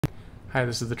Hi,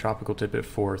 this is the Tropical Tidbit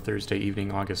for Thursday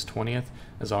evening, August 20th.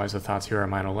 As always, the thoughts here are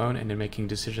mine alone, and in making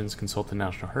decisions, consult the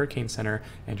National Hurricane Center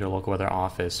and your local weather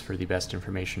office for the best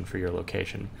information for your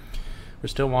location. We're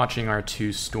still watching our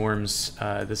two storms.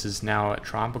 This is now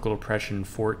Tropical Depression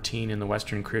 14 in the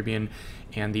Western Caribbean,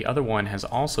 and the other one has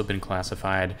also been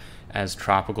classified as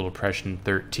Tropical Depression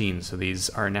 13. So these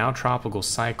are now tropical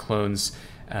cyclones,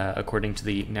 according to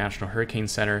the National Hurricane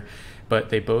Center, but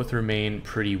they both remain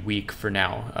pretty weak for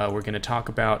now. We're going to talk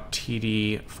about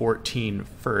TD14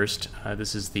 first.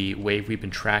 This is the wave we've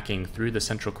been tracking through the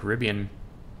Central Caribbean.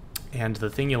 And the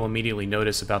thing you'll immediately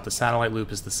notice about the satellite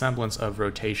loop is the semblance of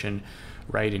rotation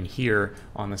right in here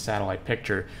on the satellite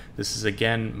picture. This is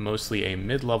again mostly a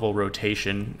mid-level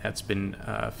rotation. That's been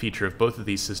a feature of both of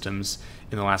these systems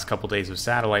in the last couple days of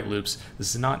satellite loops.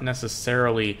 This is not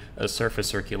necessarily a surface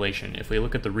circulation. If we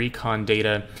look at the recon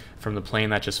data from the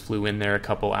plane that just flew in there a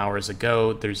couple hours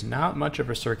ago, there's not much of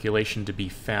a circulation to be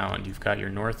found. You've got your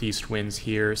northeast winds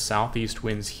here, southeast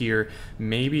winds here.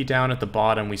 Maybe down at the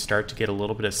bottom we start to get a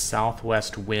little bit of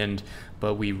southwest wind,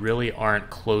 but we really aren't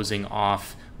closing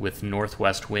off with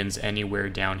northwest winds anywhere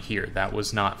down here. That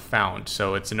was not found.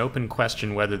 So it's an open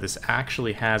question whether this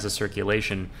actually has a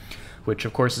circulation, which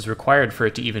of course is required for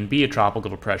it to even be a tropical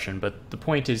depression. But the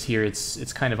point is here,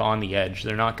 it's kind of on the edge.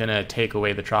 They're not going to take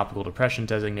away the tropical depression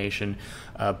designation,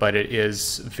 but it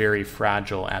is very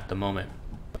fragile at the moment.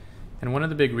 And one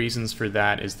of the big reasons for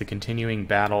that is the continuing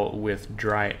battle with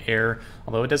dry air.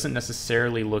 Although it doesn't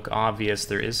necessarily look obvious,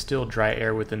 there is still dry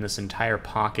air within this entire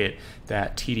pocket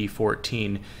that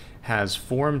TD14 has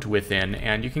formed within,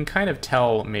 and you can kind of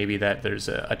tell maybe that there's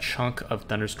a chunk of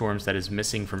thunderstorms that is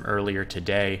missing from earlier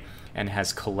today and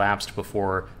has collapsed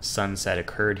before sunset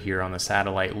occurred here on the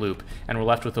satellite loop, and we're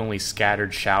left with only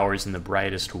scattered showers in the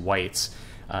brightest whites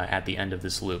at the end of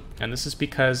this loop. And this is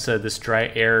because this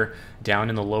dry air down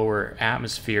in the lower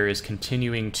atmosphere is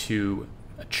continuing to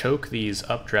choke these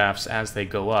updrafts as they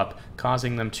go up,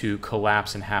 causing them to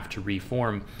collapse and have to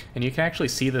reform. And you can actually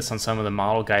see this on some of the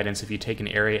model guidance if you take an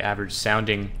area average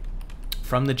sounding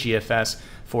from the GFS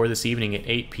for this evening at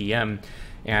 8 p.m.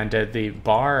 And the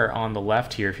bar on the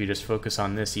left here, if you just focus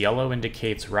on this, yellow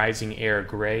indicates rising air,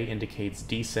 gray indicates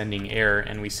descending air,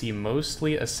 and we see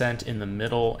mostly ascent in the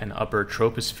middle and upper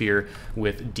troposphere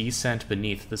with descent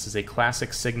beneath. This is a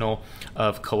classic signal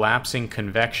of collapsing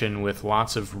convection with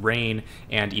lots of rain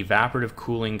and evaporative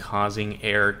cooling causing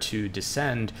air to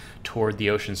descend toward the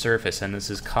ocean surface, and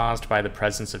this is caused by the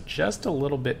presence of just a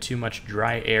little bit too much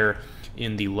dry air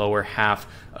in the lower half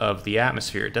of the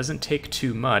atmosphere. It doesn't take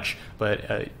too much,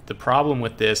 but the problem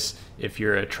with this, if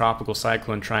you're a tropical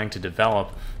cyclone trying to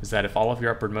develop, is that if all of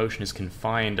your upward motion is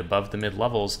confined above the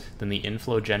mid-levels, then the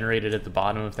inflow generated at the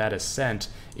bottom of that ascent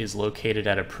is located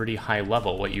at a pretty high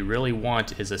level. What you really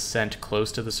want is ascent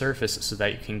close to the surface so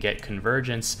that you can get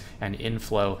convergence and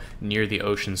inflow near the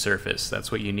ocean surface.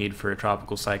 That's what you need for a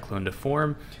tropical cyclone to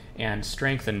form and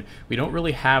strengthen. We don't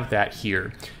really have that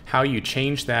here. How you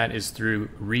change that is through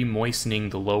remoistening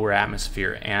the lower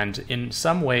atmosphere, and in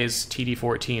some ways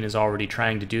TD14 is already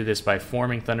trying to do this by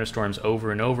forming thunderstorms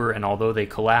over and over, and although they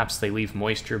collapse, they leave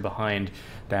moisture behind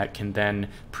that can then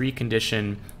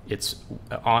precondition its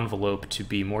envelope to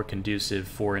be more conducive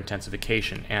for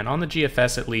intensification. And on the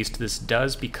GFS at least, this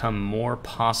does become more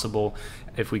possible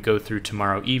if we go through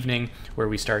tomorrow evening, where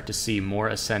we start to see more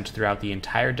ascent throughout the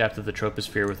entire depth of the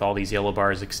troposphere with all these yellow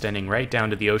bars extending right down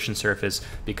to the ocean surface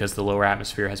because the lower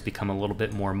atmosphere has become a little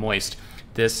bit more moist.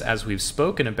 This, as we've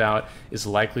spoken about, is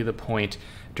likely the point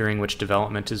during which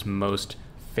development is most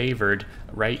favored,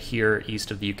 right here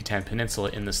east of the Yucatan Peninsula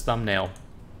in this thumbnail.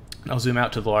 I'll zoom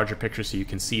out to the larger picture so you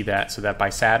can see that, so that by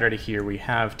Saturday here we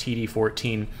have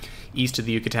TD14 east of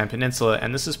the Yucatan Peninsula,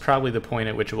 and this is probably the point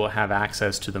at which it will have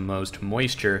access to the most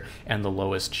moisture and the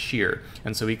lowest shear.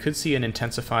 And so we could see an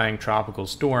intensifying tropical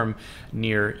storm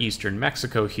near eastern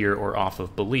Mexico here or off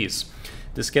of Belize.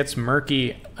 This gets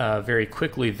murky very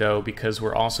quickly, though, because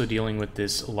we're also dealing with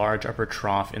this large upper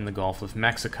trough in the Gulf of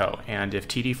Mexico. And if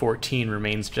TD14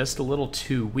 remains just a little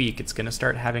too weak, it's going to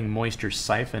start having moisture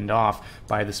siphoned off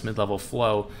by this mid-level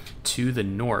flow to the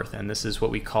north. And this is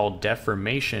what we call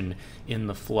deformation in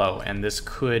the flow. And this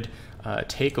could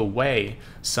take away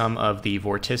some of the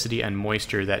vorticity and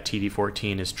moisture that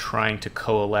TD14 is trying to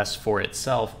coalesce for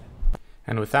itself.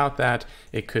 And without that,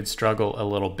 it could struggle a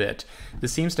little bit.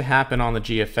 This seems to happen on the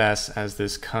GFS as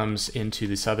this comes into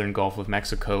the southern Gulf of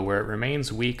Mexico, where it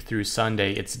remains weak through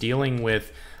Sunday. It's dealing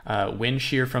with wind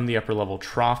shear from the upper level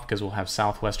trough because we'll have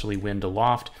southwesterly wind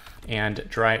aloft and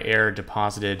dry air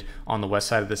deposited on the west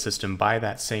side of the system by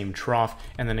that same trough,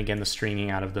 and then again the stringing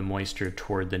out of the moisture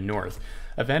toward the north.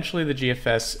 Eventually, the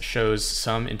GFS shows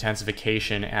some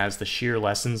intensification as the shear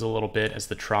lessens a little bit as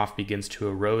the trough begins to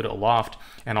erode aloft.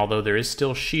 And although there is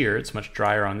still shear, it's much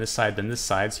drier on this side than this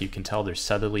side, so you can tell there's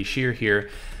southerly shear here.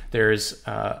 There's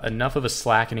enough of a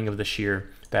slackening of the shear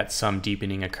that some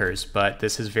deepening occurs, but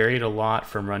this has varied a lot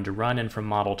from run to run and from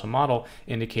model to model,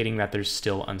 indicating that there's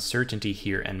still uncertainty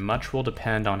here, and much will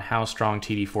depend on how strong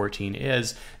TD14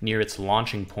 is near its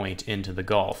launching point into the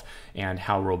Gulf, and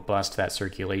how robust that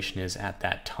circulation is at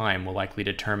that time will likely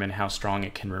determine how strong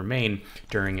it can remain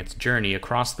during its journey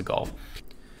across the Gulf.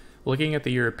 Looking at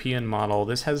the European model,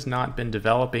 this has not been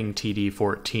developing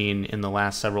TD14 in the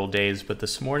last several days, but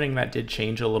this morning that did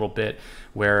change a little bit,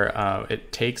 where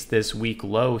it takes this weak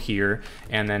low here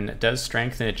and then does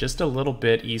strengthen it just a little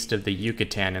bit east of the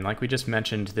Yucatan. And like we just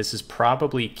mentioned, this is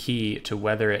probably key to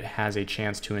whether it has a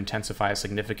chance to intensify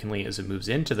significantly as it moves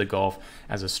into the Gulf,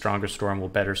 as a stronger storm will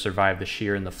better survive the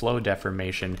shear and the flow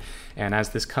deformation. And as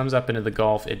this comes up into the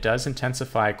Gulf, it does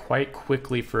intensify quite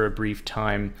quickly for a brief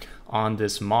time on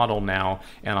this model now,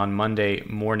 and on Monday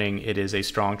morning it is a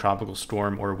strong tropical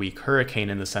storm or weak hurricane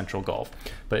in the central Gulf.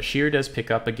 But shear does pick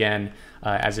up again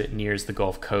as it nears the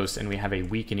Gulf Coast, and we have a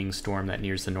weakening storm that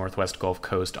nears the northwest Gulf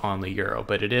Coast on the Euro.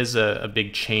 But it is a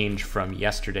big change from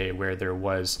yesterday, where there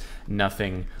was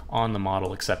nothing on the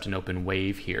model except an open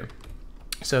wave here.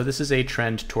 So this is a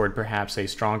trend toward perhaps a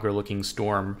stronger looking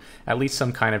storm, at least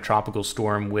some kind of tropical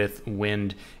storm with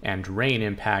wind and rain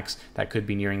impacts that could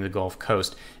be nearing the Gulf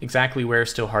Coast. Exactly where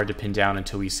is still hard to pin down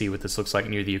until we see what this looks like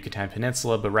near the Yucatan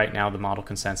Peninsula, but right now the model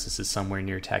consensus is somewhere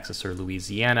near Texas or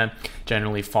Louisiana,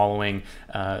 generally following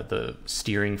the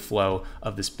steering flow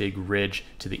of this big ridge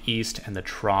to the east and the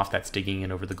trough that's digging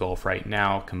in over the Gulf right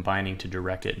now, combining to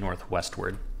direct it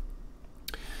northwestward.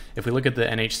 If we look at the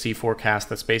NHC forecast,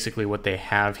 that's basically what they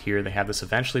have here. They have this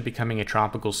eventually becoming a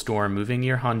tropical storm moving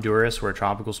near Honduras, where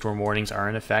tropical storm warnings are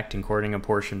in effect, including a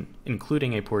portion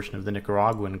of the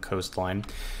Nicaraguan coastline.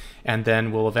 And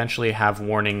then we'll eventually have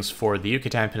warnings for the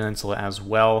Yucatan Peninsula, as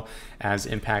well as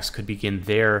impacts could begin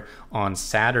there on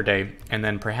Saturday. And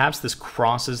then perhaps this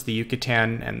crosses the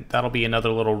Yucatan, and that'll be another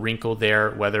little wrinkle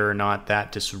there, whether or not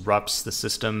that disrupts the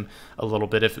system a little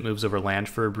bit if it moves over land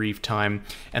for a brief time,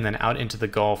 and then out into the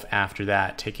Gulf after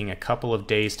that, taking a couple of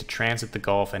days to transit the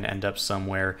Gulf and end up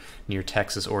somewhere near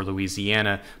Texas or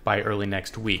Louisiana by early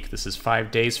next week. This is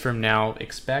 5 days from now.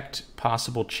 Expect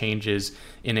possible changes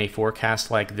in a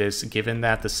forecast like this, given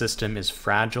that the system is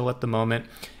fragile at the moment.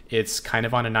 It's kind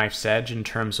of on a knife's edge in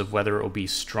terms of whether it will be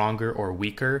stronger or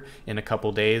weaker in a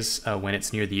couple days when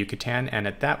it's near the Yucatan. And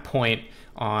at that point,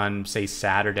 on say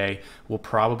Saturday, we'll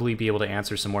probably be able to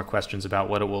answer some more questions about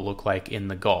what it will look like in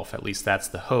the Gulf. At least that's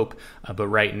the hope. But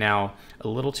right now, a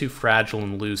little too fragile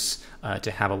and loose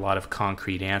to have a lot of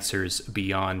concrete answers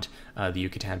beyond the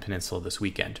Yucatan Peninsula this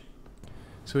weekend.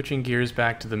 Switching gears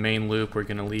back to the main loop, we're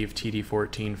going to leave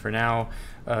TD14 for now.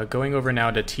 Going over now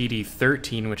to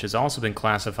TD13, which has also been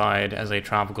classified as a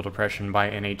tropical depression by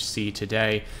NHC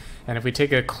today. And if we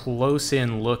take a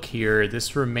close-in look here,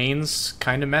 this remains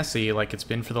kind of messy like it's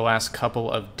been for the last couple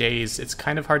of days. It's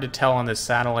kind of hard to tell on this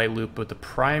satellite loop, but the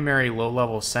primary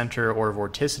low-level center or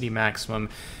vorticity maximum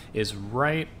is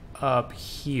right up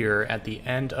here at the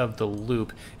end of the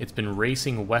loop. It's been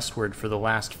racing westward for the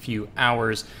last few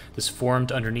hours. This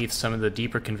formed underneath some of the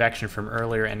deeper convection from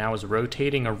earlier and now is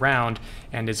rotating around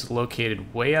and is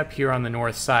located way up here on the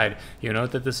north side. You'll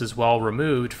note that this is well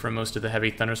removed from most of the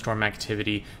heavy thunderstorm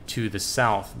activity to the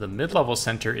south. The mid-level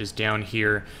center is down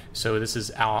here, so this is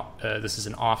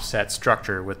an offset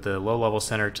structure with the low-level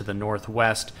center to the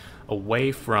northwest,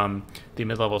 away from the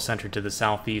mid-level center to the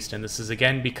southeast, and this is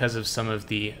again because of some of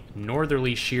the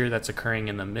northerly shear that's occurring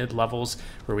in the mid-levels,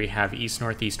 where we have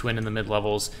east-northeast wind in the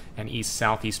mid-levels and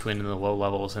east-southeast wind in the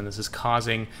low-levels, and this is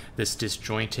causing this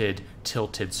disjointed,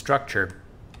 tilted structure.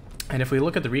 And if we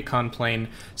look at the recon plane,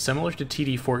 similar to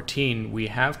TD14, we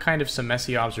have kind of some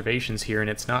messy observations here, and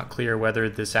it's not clear whether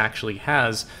this actually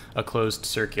has a closed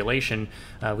circulation.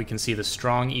 We can see the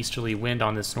strong easterly wind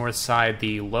on this north side.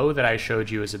 The low that I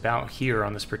showed you is about here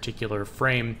on this particular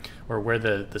frame, or where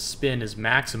the spin is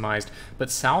maximized.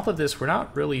 But south of this, we're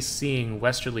not really seeing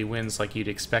westerly winds like you'd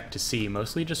expect to see,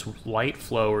 mostly just light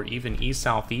flow or even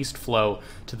east-southeast flow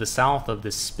to the south of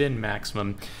this spin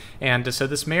maximum. And so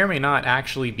this may or may not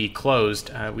actually be closed.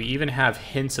 We even have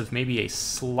hints of maybe a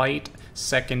slight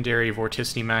secondary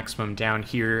vorticity maximum down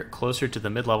here closer to the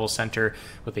mid-level center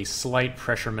with a slight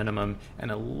pressure minimum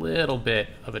and a little bit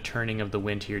of a turning of the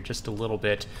wind here, just a little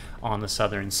bit on the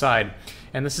southern side.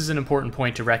 And this is an important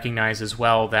point to recognize as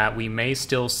well, that we may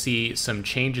still see some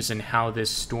changes in how this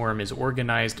storm is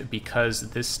organized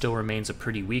because this still remains a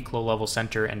pretty weak low-level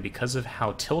center, and because of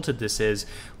how tilted this is,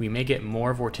 we may get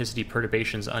more vorticity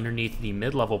perturbations underneath the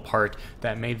mid-level part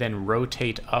that may then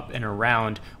rotate up and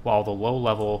around while the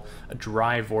low-level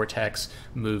dry vortex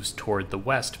moves toward the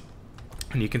west.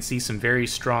 And you can see some very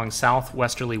strong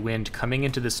southwesterly wind coming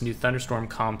into this new thunderstorm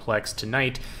complex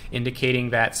tonight, indicating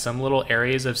that some little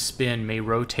areas of spin may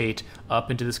rotate up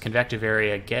into this convective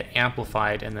area, get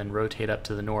amplified, and then rotate up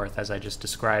to the north, as I just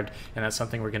described. And that's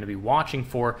something we're going to be watching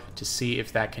for to see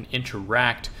if that can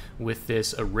interact with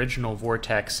this original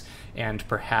vortex and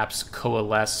perhaps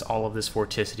coalesce all of this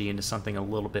vorticity into something a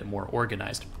little bit more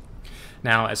organized.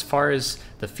 Now, as far as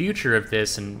the future of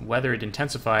this and whether it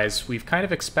intensifies, we've kind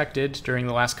of expected during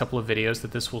the last couple of videos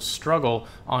that this will struggle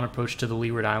on approach to the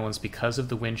Leeward Islands because of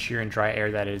the wind shear and dry air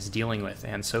that it is dealing with.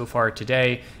 And so far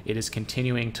today, it is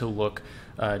continuing to look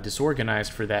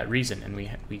disorganized for that reason. And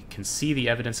we can see the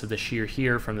evidence of the shear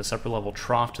here from this upper level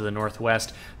trough to the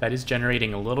northwest that is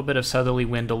generating a little bit of southerly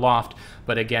wind aloft.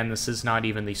 But again, this is not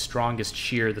even the strongest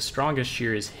shear. The strongest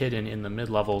shear is hidden in the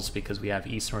mid-levels because we have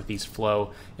east-northeast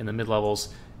flow in the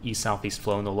mid-levels, east-southeast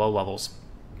flow in the low levels.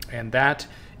 And that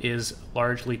is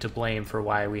largely to blame for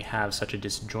why we have such a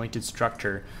disjointed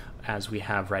structure as we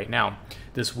have right now.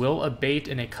 This will abate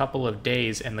in a couple of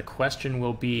days, and the question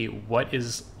will be what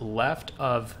is left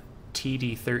of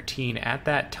TD13 at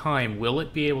that time. Will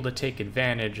it be able to take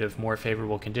advantage of more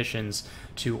favorable conditions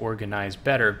to organize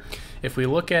better? If we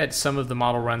look at some of the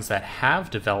model runs that have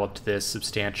developed this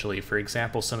substantially, for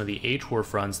example, some of the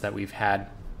HWRF runs that we've had,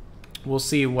 we'll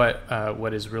see what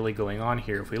is really going on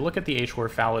here. If we look at the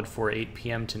HWRF valid for 8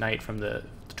 p.m. tonight from the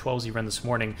 12Z run this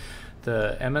morning,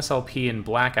 the MSLP in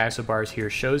black isobars here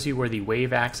shows you where the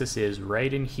wave axis is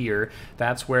right in here.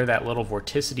 That's where that little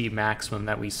vorticity maximum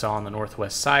that we saw on the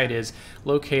northwest side is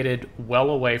located,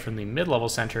 well away from the mid-level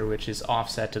center, which is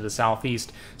offset to the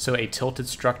southeast. So a tilted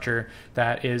structure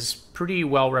that is pretty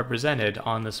well represented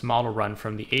on this model run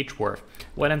from the HWRF.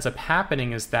 What ends up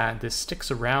happening is that this sticks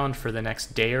around for the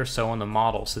next day or so on the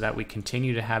model, so that we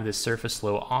continue to have this surface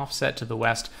low offset to the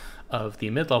west of the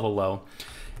mid-level low.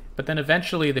 But then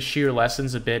eventually the shear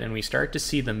lessens a bit and we start to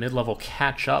see the mid-level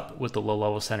catch up with the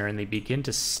low-level center, and they begin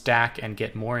to stack and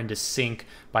get more into sync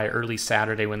by early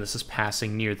Saturday when this is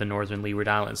passing near the northern Leeward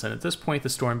Islands. And at this point the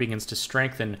storm begins to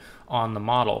strengthen on the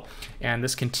model. And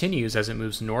this continues as it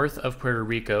moves north of Puerto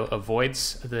Rico,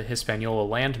 avoids the Hispaniola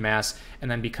landmass,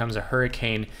 and then becomes a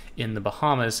hurricane in the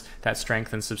Bahamas that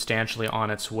strengthens substantially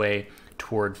on its way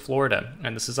toward Florida.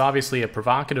 And this is obviously a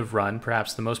provocative run,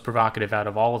 perhaps the most provocative out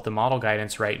of all of the model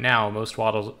guidance right now. Most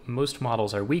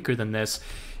models are weaker than this.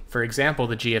 For example,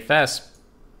 the GFS,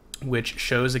 which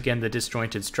shows again the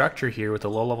disjointed structure here with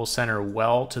the low-level center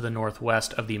well to the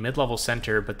northwest of the mid-level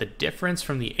center, but the difference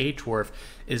from the HWRF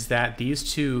is that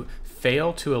these two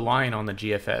fail to align on the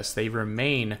GFS. They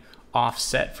remain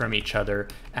offset from each other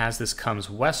as this comes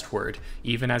westward.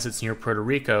 Even as it's near Puerto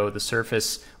Rico, the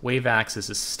surface wave axis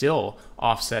is still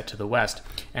offset to the west.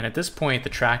 And at this point, the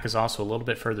track is also a little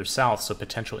bit further south, so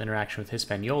potential interaction with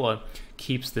Hispaniola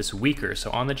keeps this weaker.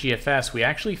 So on the GFS, we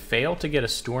actually fail to get a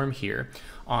storm here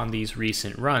on these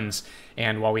recent runs.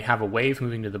 And while we have a wave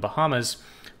moving to the Bahamas,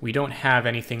 we don't have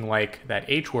anything like that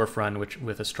HWRF run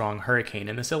with a strong hurricane.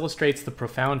 And this illustrates the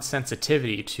profound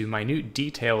sensitivity to minute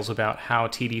details about how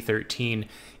TD13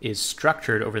 is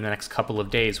structured over the next couple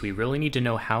of days. We really need to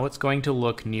know how it's going to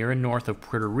look near and north of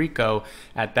Puerto Rico.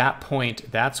 At that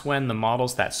point, that's when the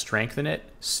models that strengthen it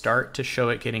start to show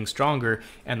it getting stronger,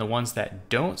 and the ones that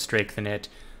don't strengthen it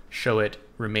show it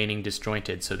remaining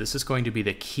disjointed. So this is going to be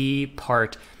the key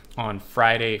part on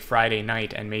Friday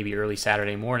night, and maybe early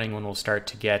Saturday morning, when we'll start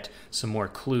to get some more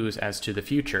clues as to the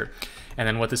future. And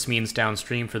then what this means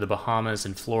downstream for the Bahamas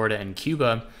and Florida and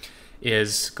Cuba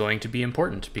is going to be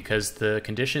important, because the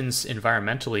conditions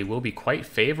environmentally will be quite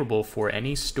favorable for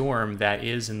any storm that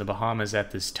is in the Bahamas at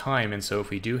this time. And so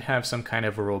if we do have some kind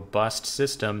of a robust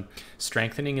system,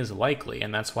 strengthening is likely.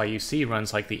 And that's why you see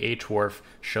runs like the HWRF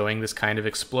showing this kind of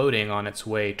exploding on its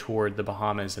way toward the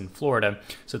Bahamas and Florida.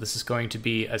 So this is going to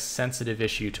be a sensitive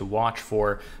issue to watch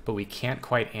for, but we can't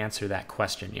quite answer that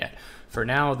question yet. For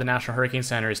now, the National Hurricane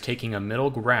Center is taking a middle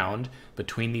ground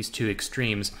between these two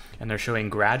extremes, and they're showing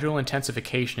gradual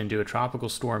intensification into a tropical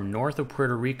storm north of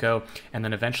Puerto Rico, and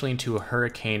then eventually into a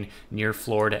hurricane near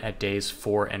Florida at days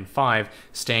 4 and 5,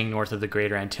 staying north of the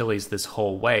Greater Antilles this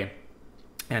whole way.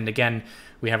 And again,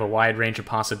 We have a wide range of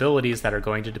possibilities that are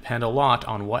going to depend a lot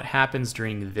on what happens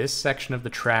during this section of the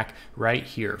track right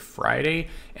here, Friday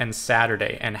and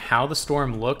Saturday, and how the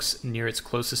storm looks near its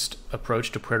closest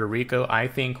approach to Puerto Rico, I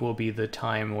think will be the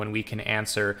time when we can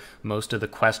answer most of the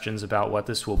questions about what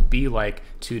this will be like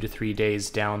 2 to 3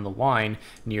 days down the line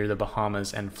near the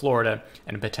Bahamas and Florida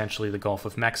and potentially the Gulf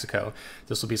of Mexico.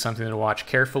 This will be something to watch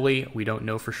carefully. We don't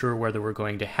know for sure whether we're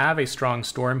going to have a strong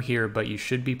storm here, but you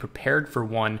should be prepared for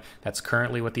one. That's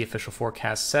currently what the official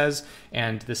forecast says,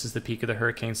 and this is the peak of the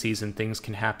hurricane season. Things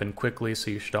can happen quickly, so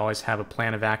you should always have a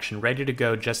plan of action ready to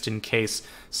go just in case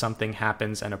something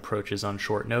happens and approaches on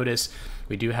short notice.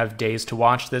 We do have days to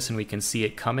watch this and we can see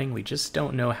it coming. We just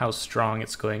don't know how strong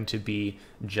it's going to be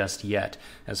just yet.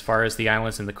 As far as the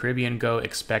islands in the Caribbean go,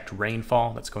 expect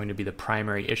rainfall. That's going to be the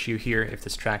primary issue here. If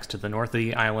this tracks to the north of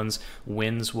the islands,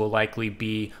 winds will likely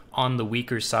be on the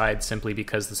weaker side simply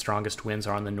because the strongest winds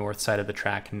are on the north side of the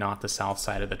track, not the south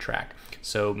side of the track.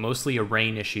 So mostly a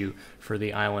rain issue for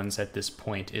the islands at this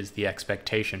point is the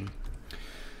expectation.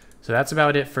 So that's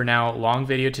about it for now. Long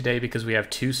video today because we have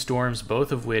 2 storms,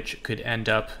 both of which could end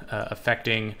up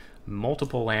affecting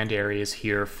multiple land areas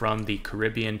here from the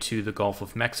Caribbean to the Gulf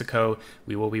of Mexico.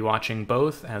 We will be watching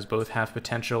both, as both have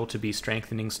potential to be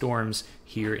strengthening storms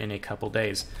here in a couple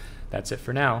days. That's it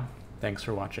for now. Thanks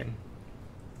for watching.